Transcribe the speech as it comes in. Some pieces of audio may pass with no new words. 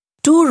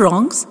Two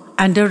wrongs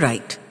and a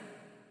right.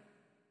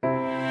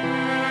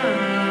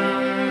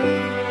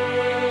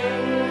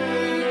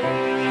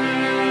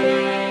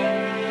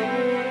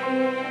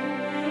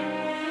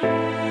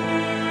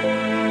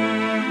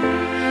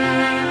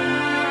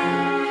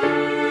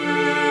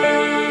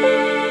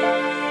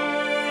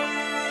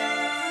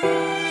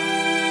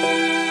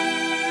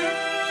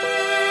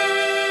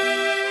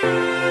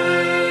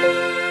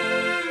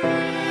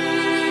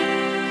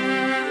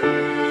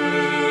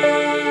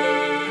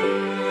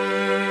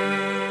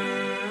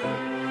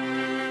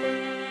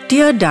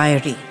 Dear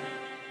Diary,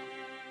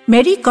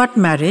 Mary got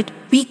married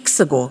weeks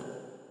ago,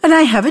 and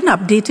I haven't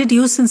updated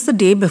you since the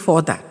day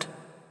before that.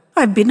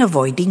 I've been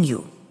avoiding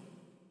you.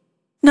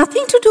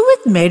 Nothing to do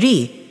with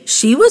Mary.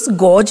 She was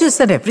gorgeous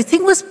and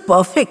everything was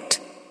perfect.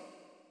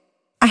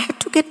 I had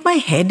to get my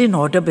head in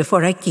order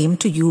before I came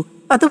to you,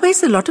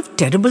 otherwise a lot of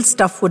terrible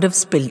stuff would have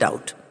spilled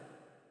out.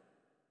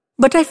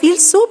 But I feel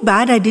so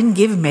bad I didn't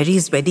give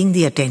Mary's wedding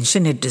the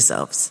attention it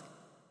deserves.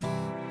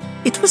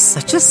 It was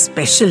such a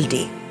special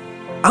day.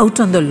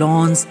 Out on the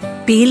lawns,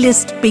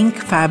 palest pink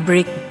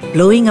fabric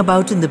blowing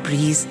about in the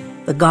breeze,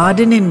 the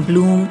garden in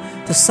bloom,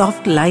 the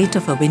soft light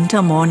of a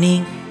winter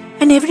morning,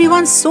 and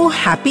everyone so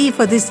happy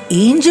for this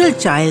angel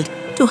child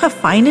to have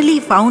finally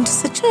found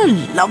such a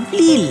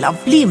lovely,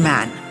 lovely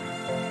man.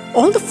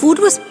 All the food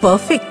was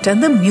perfect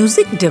and the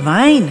music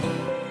divine.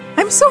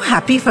 I'm so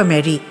happy for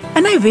Mary,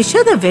 and I wish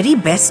her the very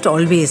best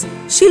always.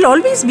 She'll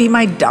always be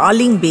my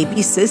darling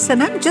baby sis,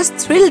 and I'm just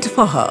thrilled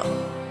for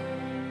her.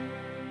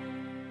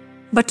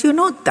 But you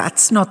know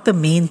that's not the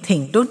main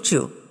thing, don't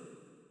you?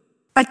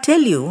 I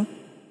tell you,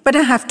 but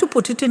I have to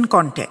put it in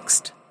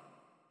context.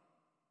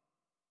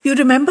 You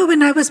remember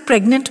when I was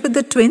pregnant with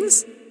the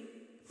twins?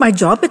 My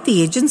job at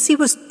the agency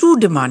was too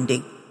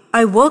demanding.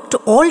 I worked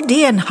all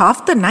day and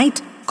half the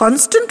night,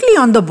 constantly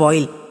on the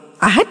boil.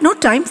 I had no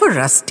time for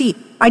Rusty.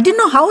 I didn't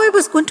know how I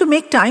was going to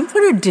make time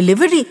for a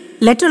delivery,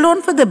 let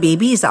alone for the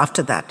babies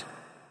after that.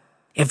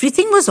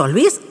 Everything was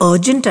always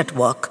urgent at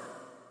work.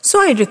 So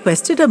I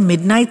requested a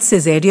midnight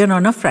cesarean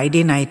on a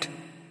Friday night.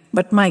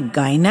 But my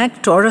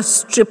gynac tore a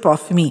strip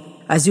off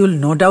me, as you'll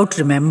no doubt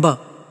remember.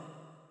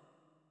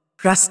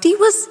 Rusty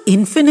was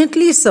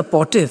infinitely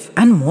supportive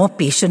and more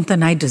patient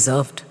than I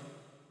deserved.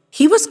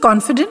 He was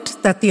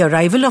confident that the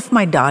arrival of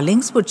my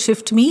darlings would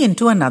shift me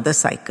into another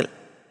cycle.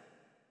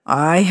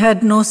 I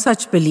had no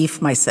such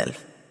belief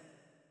myself.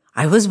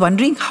 I was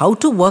wondering how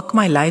to work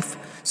my life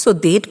so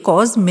they'd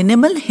cause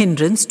minimal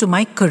hindrance to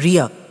my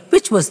career,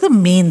 which was the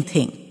main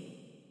thing.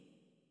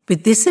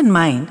 With this in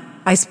mind,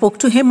 I spoke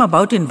to him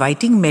about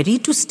inviting Mary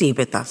to stay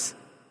with us.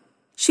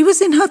 She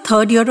was in her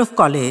third year of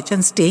college,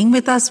 and staying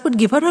with us would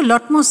give her a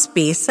lot more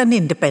space and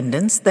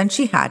independence than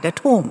she had at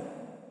home.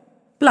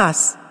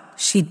 Plus,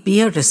 she'd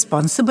be a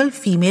responsible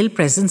female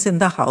presence in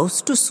the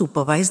house to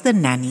supervise the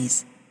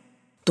nannies,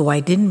 though I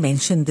didn't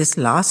mention this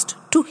last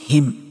to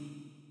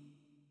him.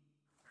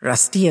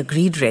 Rusty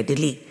agreed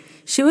readily.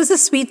 She was a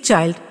sweet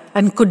child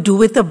and could do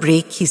with a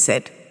break, he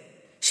said.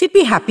 She'd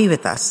be happy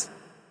with us.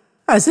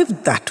 As if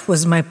that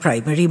was my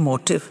primary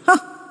motive.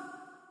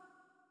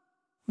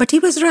 But he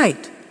was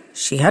right.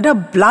 She had a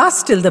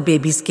blast till the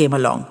babies came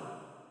along.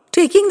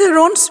 Taking their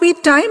own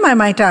sweet time, I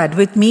might add,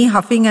 with me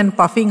huffing and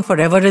puffing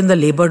forever in the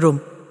labor room.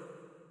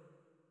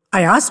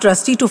 I asked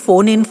Rusty to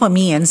phone in for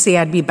me and say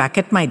I'd be back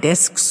at my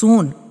desk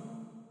soon.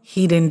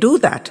 He didn't do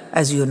that,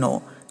 as you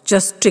know,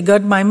 just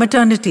triggered my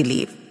maternity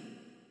leave.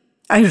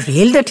 I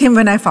railed at him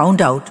when I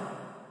found out,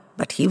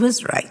 but he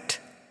was right.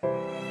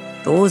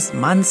 Those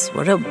months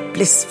were a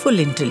blissful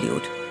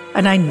interlude,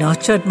 and I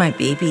nurtured my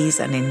babies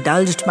and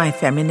indulged my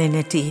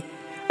femininity,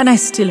 and I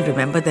still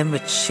remember them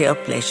with sheer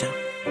pleasure.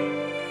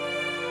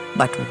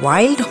 But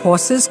wild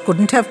horses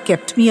couldn't have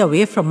kept me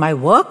away from my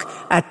work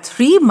at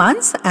 3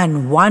 months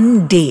and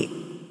 1 day.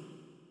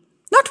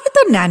 Not with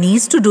the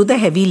nannies to do the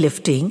heavy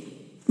lifting,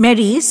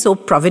 Mary so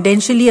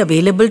providentially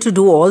available to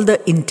do all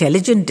the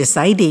intelligent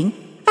deciding,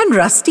 and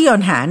Rusty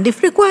on hand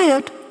if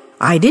required.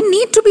 I didn't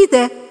need to be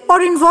there,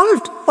 or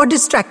involved, or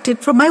distracted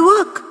from my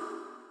work.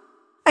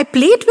 I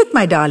played with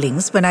my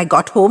darlings when I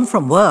got home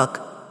from work,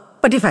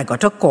 but if I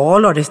got a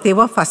call or if they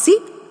were fussy,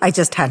 I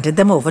just handed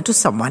them over to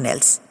someone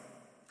else.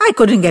 I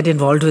couldn't get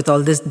involved with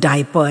all this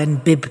diaper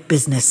and bib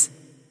business.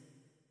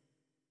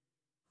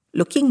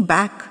 Looking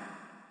back,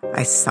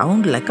 I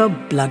sound like a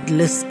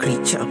bloodless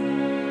creature.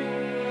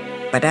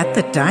 But at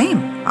the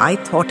time, I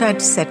thought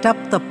I'd set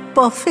up the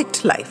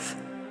perfect life.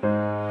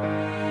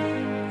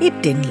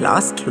 It didn't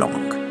last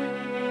long.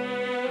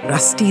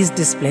 Rusty's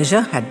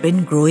displeasure had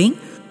been growing,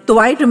 though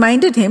I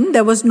reminded him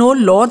there was no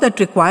law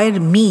that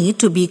required me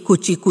to be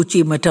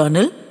coochie-coochie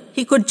maternal.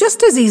 He could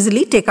just as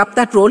easily take up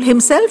that role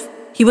himself.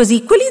 He was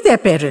equally their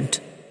parent.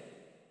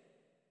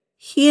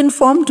 He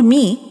informed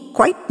me,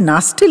 quite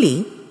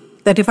nastily,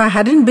 that if I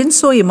hadn't been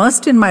so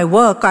immersed in my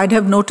work, I'd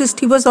have noticed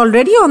he was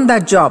already on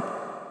that job.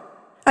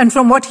 And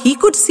from what he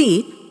could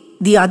see,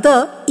 the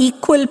other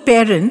equal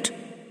parent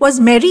was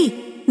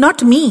Mary,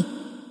 not me.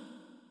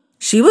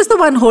 She was the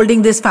one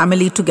holding this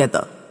family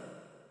together.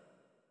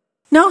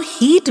 Now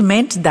he'd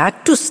meant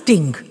that to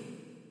sting.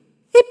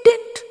 It didn't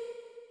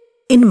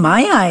In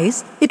my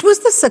eyes, it was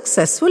the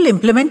successful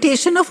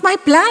implementation of my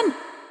plan.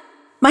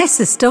 My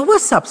sister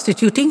was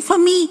substituting for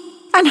me,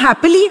 and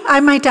happily,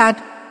 I might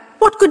add.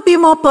 What could be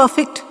more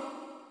perfect?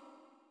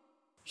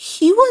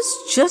 He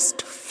was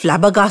just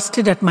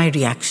flabbergasted at my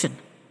reaction.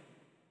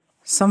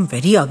 Some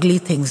very ugly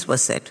things were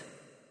said.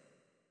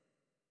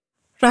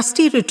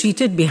 Rusty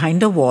retreated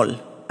behind a wall,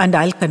 and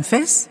I'll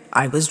confess,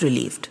 I was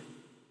relieved.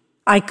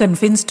 I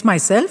convinced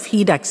myself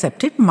he'd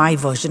accepted my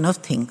version of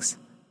things.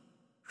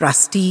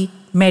 Rusty,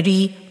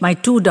 Mary, my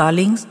two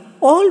darlings,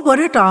 all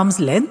were at arm's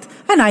length,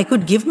 and I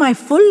could give my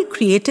full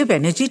creative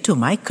energy to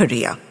my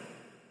career.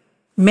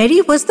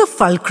 Mary was the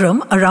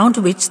fulcrum around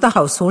which the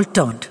household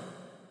turned.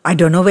 I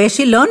don't know where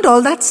she learned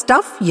all that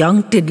stuff,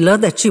 young tiddler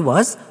that she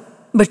was,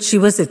 but she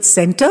was its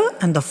center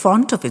and the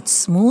font of its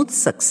smooth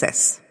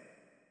success.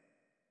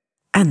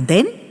 And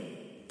then,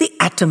 the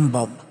atom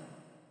bomb.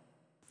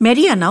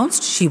 Mary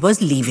announced she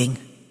was leaving.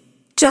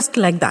 Just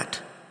like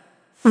that.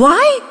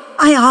 Why?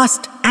 I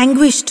asked,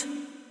 anguished.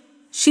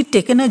 She'd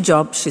taken a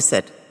job, she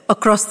said,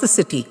 across the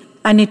city,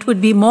 and it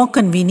would be more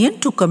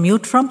convenient to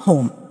commute from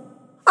home.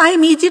 I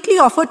immediately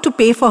offered to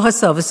pay for her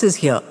services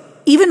here,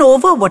 even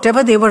over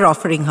whatever they were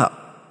offering her.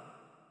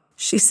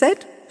 She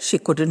said she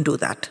couldn't do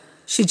that.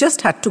 She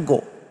just had to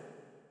go.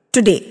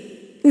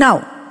 Today.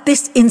 Now.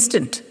 This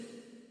instant.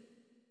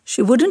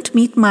 She wouldn't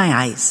meet my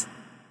eyes.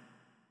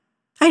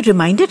 I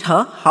reminded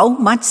her how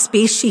much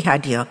space she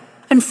had here,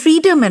 and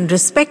freedom and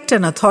respect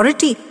and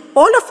authority,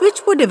 all of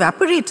which would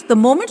evaporate the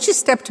moment she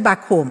stepped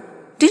back home.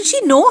 Didn't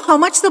she know how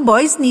much the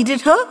boys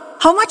needed her?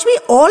 How much we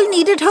all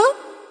needed her?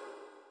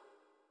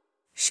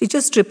 She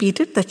just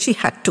repeated that she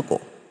had to go.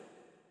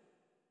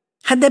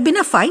 Had there been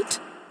a fight?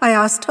 I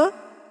asked her.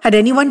 Had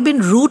anyone been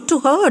rude to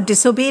her or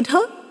disobeyed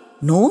her?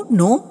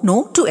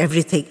 No to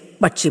everything,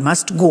 but she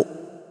must go.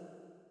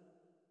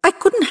 I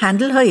couldn't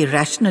handle her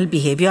irrational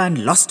behavior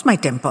and lost my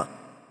temper.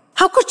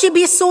 How could she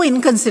be so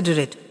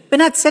inconsiderate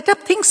when I'd set up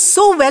things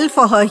so well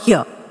for her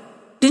here?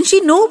 Didn't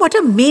she know what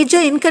a major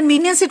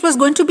inconvenience it was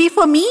going to be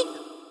for me?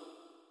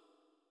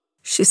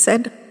 She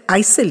said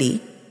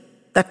icily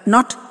that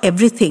not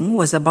everything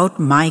was about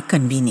my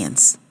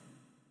convenience.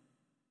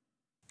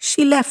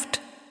 She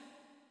left.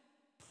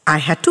 I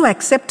had to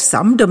accept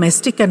some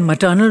domestic and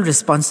maternal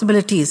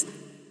responsibilities,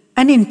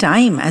 and in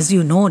time, as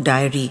you know,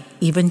 diary,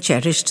 even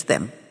cherished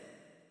them.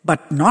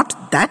 But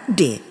not that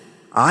day.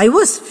 I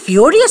was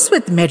furious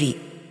with Mary,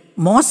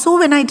 more so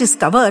when I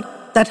discovered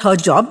that her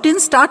job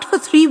didn't start for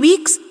 3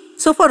 weeks.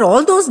 So for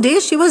all those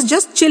days, she was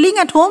just chilling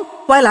at home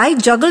while I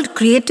juggled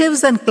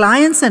creatives and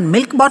clients and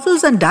milk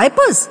bottles and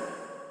diapers.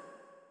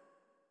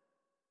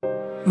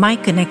 My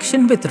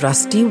connection with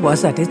Rusty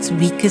was at its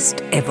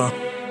weakest ever.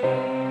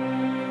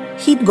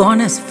 He'd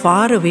gone as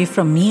far away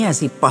from me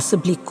as he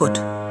possibly could.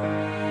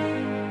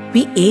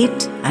 We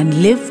ate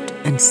and lived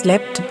and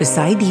slept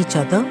beside each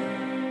other,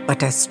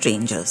 but as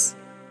strangers.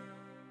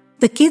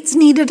 The kids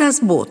needed us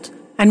both,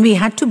 and we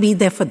had to be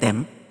there for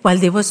them while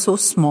they were so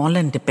small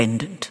and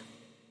dependent.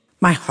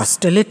 My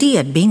hostility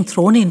at being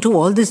thrown into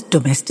all this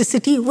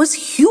domesticity was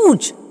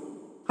huge.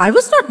 I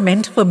was not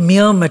meant for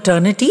mere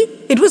maternity.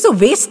 It was a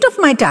waste of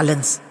my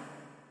talents.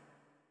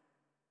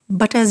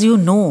 But as you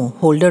know,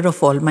 holder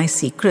of all my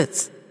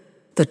secrets,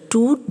 the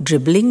two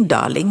dribbling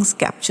darlings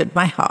captured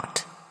my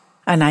heart,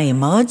 and I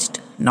emerged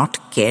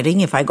not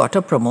caring if I got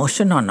a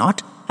promotion or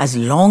not, as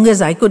long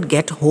as I could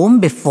get home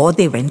before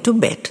they went to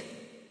bed.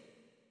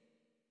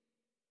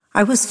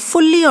 I was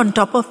fully on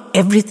top of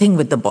everything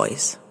with the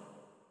boys,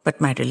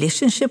 but my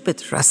relationship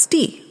with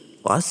Rusty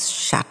was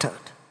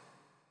shattered.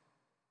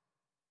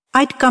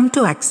 I'd come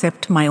to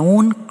accept my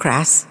own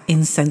crass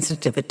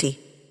insensitivity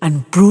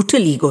and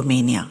brutal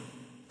egomania,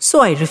 so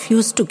I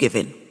refused to give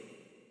in.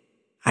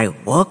 I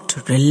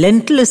worked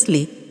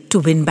relentlessly to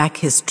win back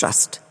his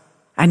trust,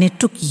 and it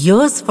took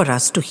years for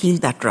us to heal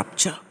that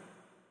rupture.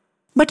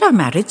 But our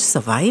marriage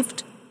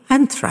survived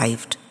and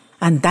thrived,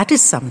 and that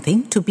is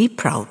something to be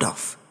proud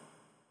of.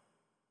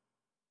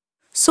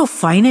 So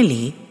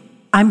finally,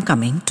 I'm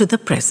coming to the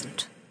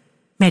present,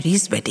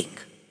 Mary's wedding.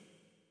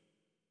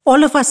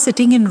 All of us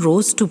sitting in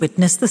rows to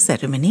witness the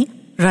ceremony,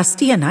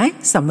 Rusty and I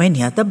somewhere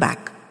near the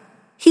back.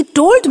 He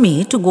told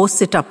me to go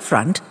sit up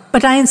front,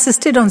 but I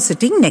insisted on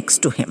sitting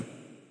next to him.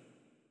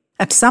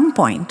 At some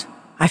point,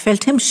 I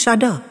felt him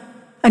shudder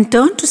and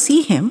turned to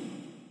see him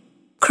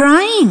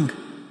crying.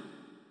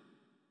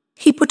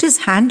 He put his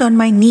hand on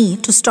my knee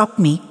to stop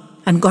me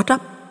and got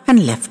up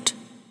and left.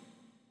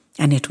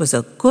 And it was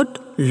a good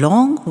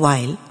long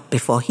while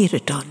before he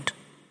returned.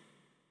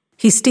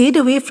 He stayed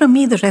away from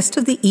me the rest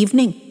of the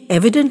evening,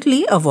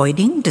 evidently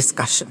avoiding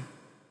discussion.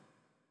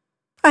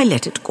 I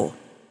let it go.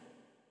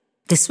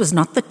 This was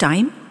not the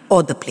time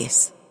or the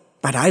place,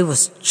 but I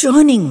was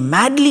churning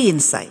madly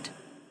inside.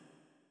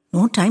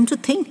 No time to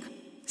think.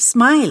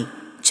 Smile,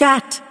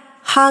 chat,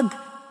 hug,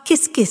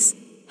 kiss,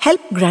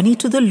 help Granny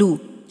to the loo,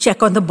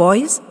 check on the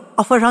boys,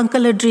 offer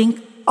uncle a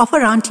drink,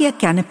 offer auntie a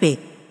canapé,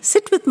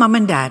 sit with mum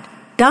and dad,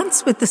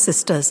 dance with the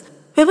sisters.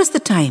 Where was the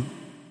time?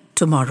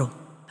 Tomorrow.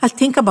 I'll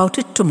think about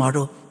it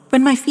tomorrow.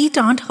 When my feet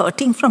aren't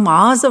hurting from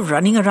hours of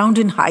running around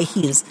in high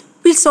heels,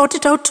 we'll sort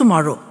it out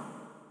tomorrow.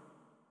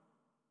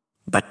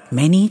 But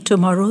many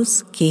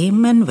tomorrows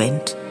came and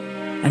went,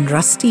 and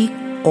Rusty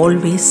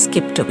always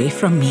skipped away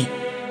from me.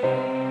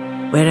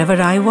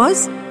 Wherever I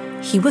was,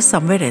 he was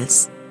somewhere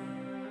else.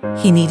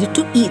 He needed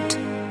to eat,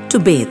 to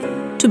bathe,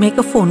 to make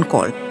a phone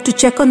call, to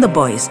check on the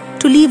boys,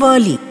 to leave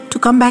early, to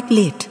come back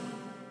late.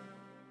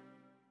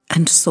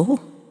 And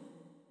so,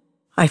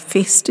 I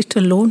faced it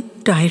alone,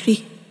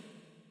 diary,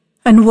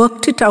 and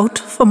worked it out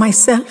for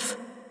myself.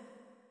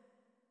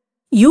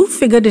 You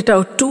figured it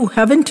out too,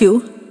 haven't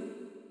you?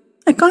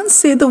 I can't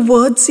say the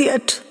words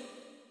yet.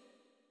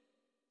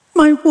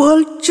 My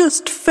world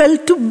just fell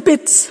to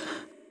bits.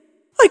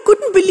 I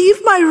couldn't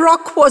believe my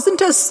rock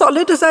wasn't as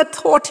solid as I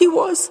thought he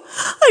was.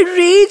 I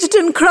raged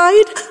and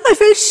cried. I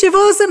felt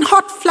shivers and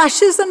hot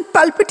flashes and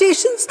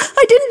palpitations.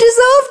 I didn't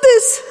deserve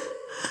this.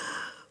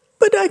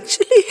 But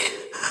actually,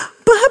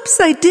 perhaps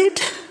I did.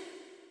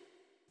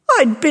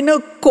 I'd been a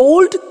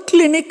cold,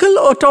 clinical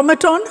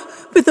automaton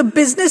with a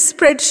business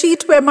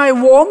spreadsheet where my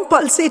warm,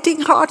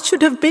 pulsating heart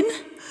should have been.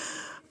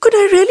 Could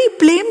I really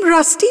blame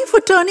Rusty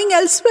for turning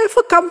elsewhere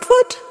for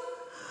comfort?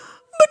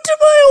 But to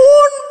my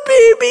own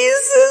baby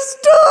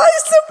sister, I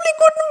simply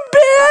couldn't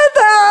bear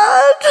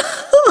that.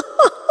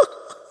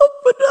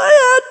 But I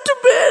had to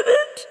bear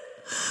it.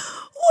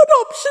 What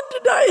option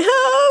did I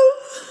have?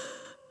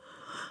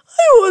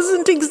 I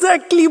wasn't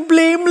exactly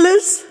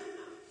blameless.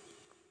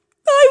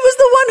 I was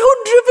the one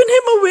who'd driven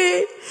him away.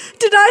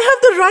 Did I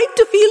have the right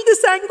to feel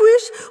this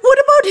anguish? What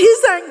about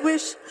his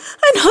anguish?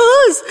 And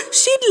hers?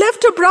 She'd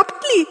left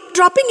abruptly,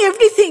 dropping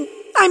everything.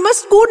 I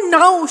must go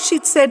now,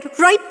 she'd said,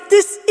 right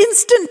this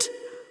instant.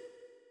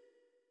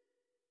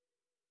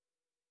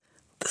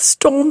 The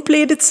storm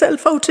played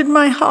itself out in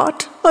my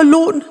heart,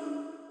 alone,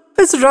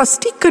 as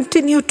Rusty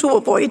continued to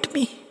avoid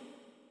me.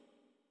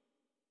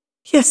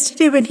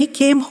 Yesterday when he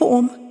came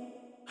home,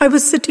 I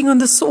was sitting on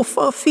the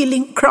sofa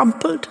feeling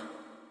crumpled.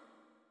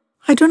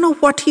 I don't know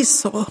what he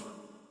saw,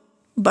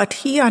 but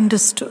he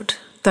understood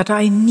that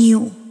I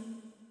knew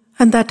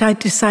and that I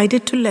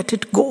decided to let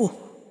it go.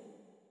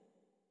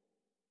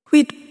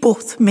 We'd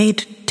both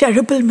made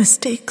terrible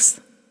mistakes.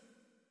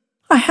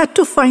 I had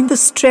to find the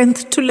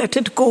strength to let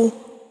it go.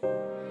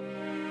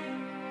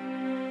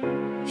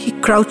 He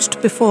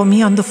crouched before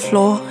me on the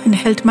floor and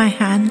held my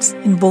hands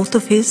in both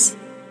of his.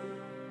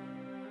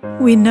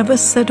 We never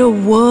said a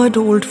word,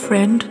 old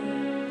friend,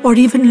 or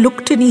even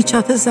looked in each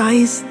other's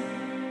eyes.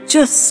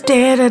 Just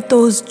stared at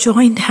those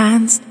joined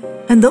hands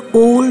and the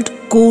old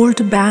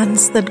gold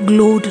bands that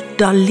glowed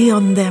dully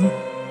on them.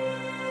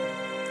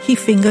 He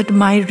fingered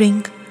my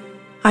ring.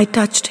 I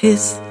touched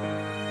his.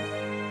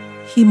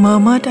 He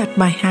murmured at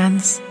my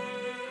hands.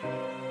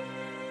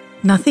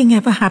 Nothing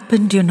ever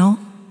happened, you know.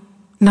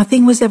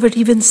 Nothing was ever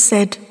even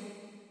said.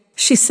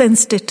 She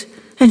sensed it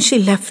and she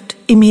left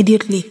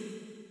immediately.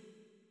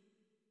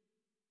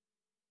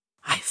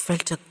 I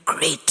felt a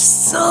great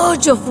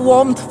surge of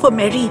warmth for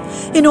Mary.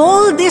 In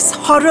all this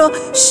horror,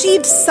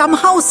 she'd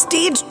somehow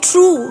stayed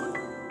true.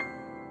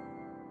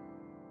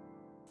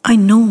 I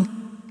know,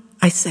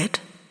 I said.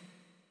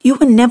 You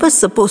were never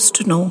supposed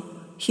to know,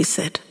 he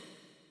said.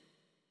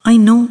 I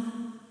know,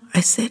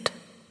 I said.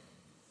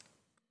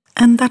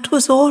 And that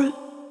was all.